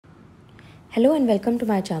Hello and welcome to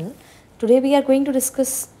my channel. Today we are going to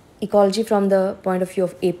discuss ecology from the point of view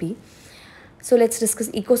of AP. So let's discuss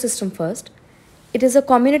ecosystem first. It is a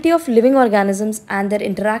community of living organisms and their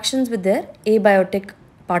interactions with their abiotic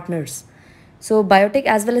partners. So biotic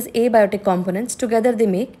as well as abiotic components together they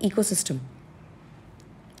make ecosystem.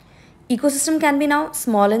 Ecosystem can be now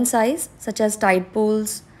small in size such as tide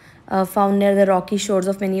pools found near the rocky shores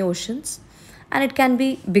of many oceans, and it can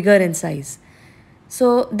be bigger in size.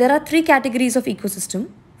 So there are three categories of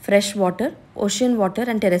ecosystem: fresh water, ocean water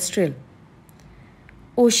and terrestrial.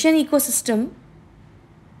 Ocean ecosystem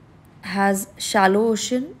has shallow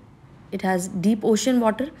ocean, it has deep ocean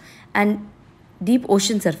water and deep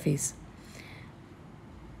ocean surface.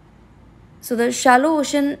 So the shallow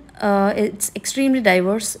ocean, it's extremely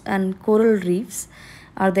diverse and coral reefs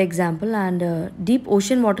are the example, and deep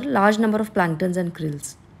ocean water, large number of planktons and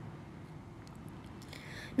krills.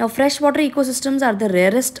 Now, freshwater ecosystems are the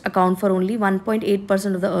rarest, account for only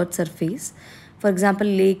 1.8% of the Earth's surface. For example,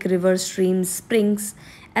 lake, rivers, streams, springs,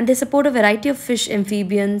 and they support a variety of fish,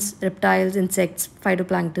 amphibians, reptiles, insects,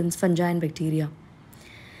 phytoplanktons, fungi, and bacteria.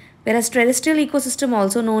 Whereas terrestrial ecosystem,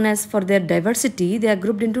 also known as for their diversity, they are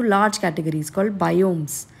grouped into large categories called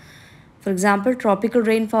biomes. For example, tropical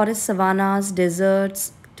rainforests, savannas,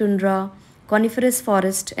 deserts, tundra, coniferous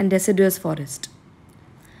forest, and deciduous forest.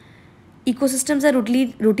 Ecosystems are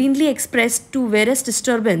routinely expressed to various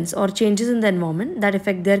disturbance or changes in the environment that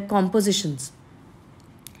affect their compositions.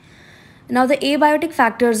 Now, the abiotic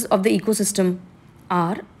factors of the ecosystem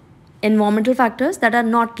are environmental factors that are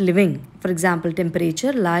not living, for example,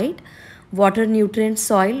 temperature, light, water, nutrients,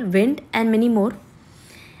 soil, wind, and many more.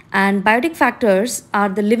 And biotic factors are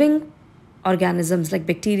the living organisms like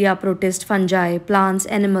bacteria, protists, fungi, plants,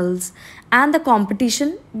 animals, and the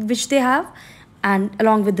competition which they have, and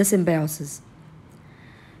along with the symbiosis.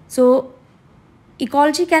 So,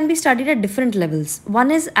 ecology can be studied at different levels. One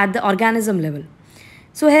is at the organism level.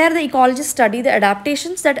 So here the ecologists study the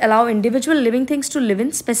adaptations that allow individual living things to live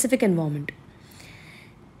in specific environment.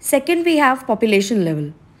 Second, we have population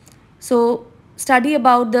level. So study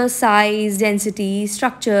about the size, density,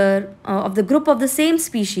 structure of the group of the same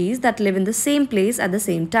species that live in the same place at the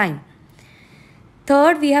same time.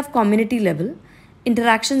 Third, we have community level,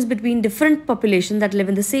 interactions between different populations that live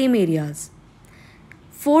in the same areas.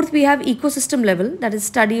 Fourth, we have ecosystem level, that is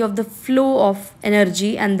study of the flow of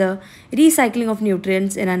energy and the recycling of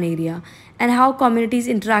nutrients in an area and how communities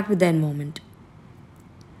interact with the environment.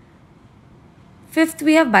 Fifth,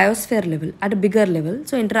 we have biosphere level at a bigger level,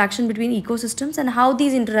 so interaction between ecosystems and how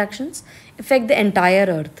these interactions affect the entire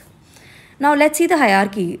earth. Now let's see the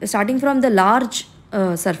hierarchy starting from the large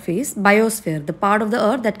surface, biosphere, the part of the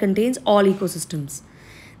earth that contains all ecosystems.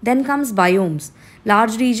 Then comes biomes,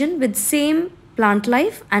 large region with same plant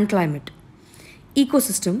life and climate.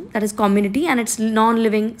 Ecosystem, that is community and its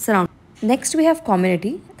non-living surroundings. Next we have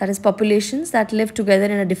community, that is populations that live together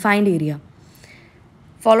in a defined area.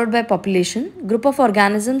 Followed by population, group of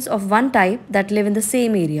organisms of one type that live in the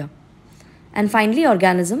same area. And finally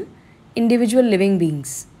organism, individual living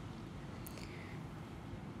beings.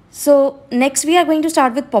 So next we are going to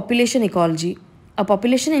start with population ecology. A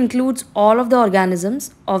population includes all of the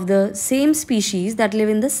organisms of the same species that live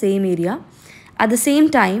in the same area at the same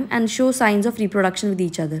time and show signs of reproduction with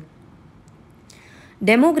each other.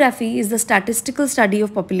 Demography is the statistical study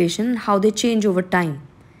of population and how they change over time.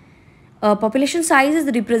 Population size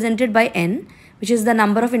is represented by N, which is the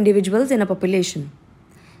number of individuals in a population.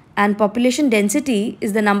 And population density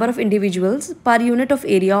is the number of individuals per unit of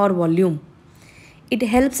area or volume. It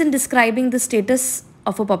helps in describing the status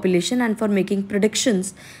of a population and for making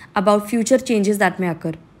predictions about future changes that may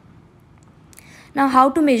occur. Now, how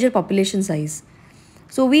to measure population size?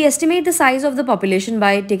 So we estimate the size of the population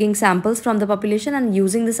by taking samples from the population and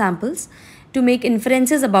using the samples to make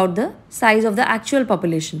inferences about the size of the actual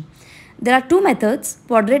population. There are two methods,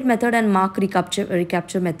 quadrate method and mark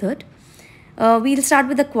recapture method. We'll start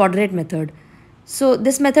with the quadrate method. So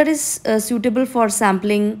this method is suitable for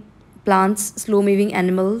sampling plants, slow-moving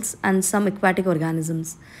animals and some aquatic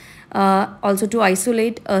organisms. Also to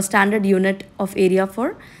isolate a standard unit of area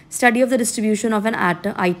for study of the distribution of an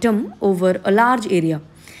item over a large area.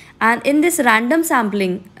 And in this, random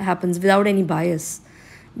sampling happens without any bias.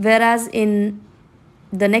 Whereas in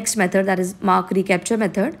the next method, that is mark recapture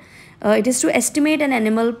method, it is to estimate an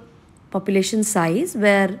animal population size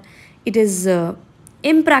where it is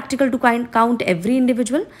impractical to count every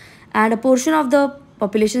individual, and a portion of the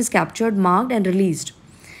population is captured, marked and released.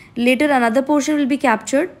 Later another portion will be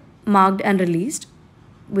captured, marked and released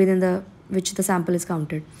within which the sample is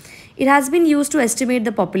counted. It has been used to estimate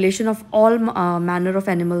the population of all manner of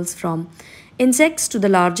animals from Insects to the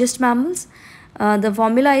largest mammals. The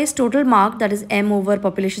formula is total mark, that is m over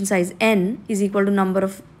population size n, is equal to number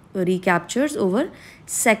of recaptures over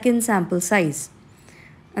second sample size.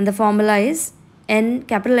 And the formula is n,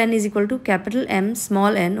 capital N is equal to capital M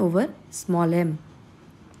small n over small m.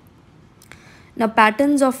 Now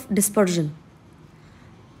patterns of dispersion.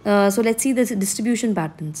 So let's see the distribution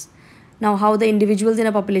patterns. Now how the individuals in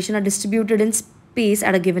a population are distributed in space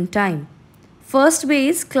at a given time. First way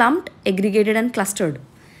is clumped, aggregated and clustered.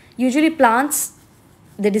 Usually plants,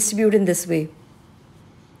 they distribute in this way.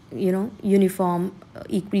 Uniform,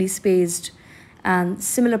 equally spaced and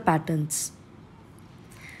similar patterns.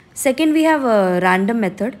 Second, we have a random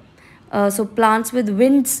method. So plants with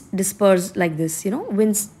winds disperse like this,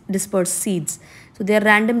 winds disperse seeds. So they are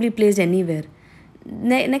randomly placed anywhere.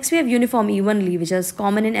 Next, we have uniform evenly, which is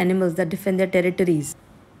common in animals that defend their territories.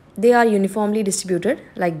 They are uniformly distributed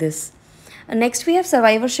like this. Next, we have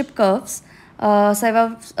survivorship curves. A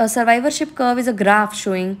survivorship curve is a graph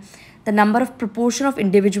showing the number of proportion of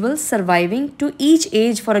individuals surviving to each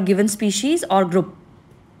age for a given species or group.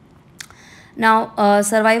 Now,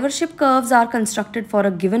 survivorship curves are constructed for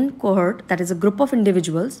a given cohort, that is a group of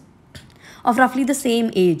individuals of roughly the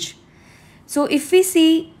same age. So, if we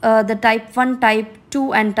see the type 1, type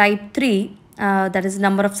 2 and type 3, that is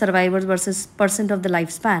number of survivors versus percent of the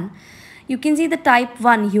lifespan, you can see the type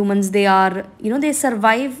 1 humans, they are, they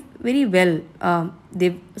survive very well.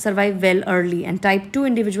 They survive well early, and type 2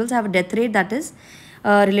 individuals have a death rate that is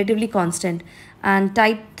relatively constant. And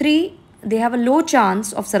type 3, they have a low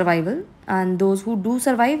chance of survival, and those who do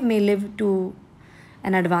survive may live to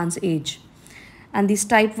an advanced age. And this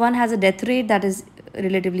type 1 has a death rate that is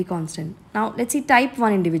relatively constant. Now let's see type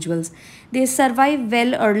 1 individuals. They survive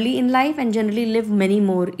well early in life and generally live many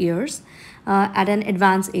more years at an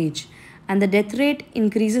advanced age. And the death rate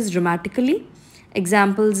increases dramatically.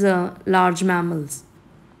 Examples, large mammals.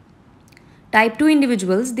 Type 2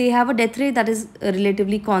 individuals, they have a death rate that is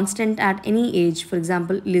relatively constant at any age. For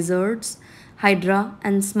example, lizards, hydra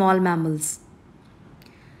and small mammals.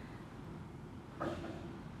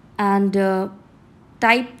 And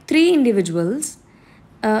type 3 individuals,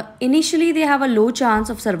 initially they have a low chance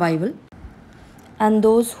of survival, and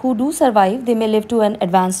those who do survive, they may live to an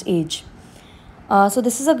advanced age. So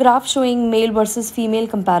this is a graph showing male versus female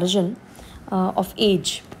comparison of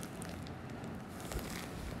age.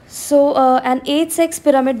 So an age-sex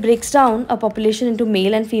pyramid breaks down a population into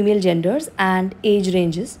male and female genders and age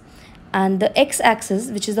ranges. And the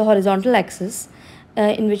x-axis, which is the horizontal axis,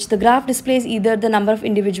 in which the graph displays either the number of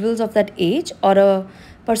individuals of that age or a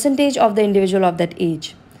percentage of the individual of that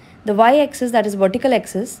age. The y-axis, that is vertical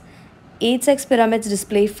axis, age-sex pyramids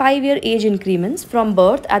display 5-year age increments from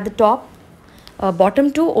birth at the top,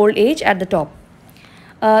 bottom to old age at the top.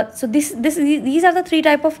 So these are the 3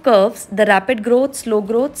 types of curves: the rapid growth, slow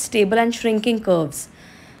growth, stable and shrinking curves.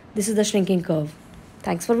 This is the shrinking curve.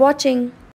 Thanks for watching.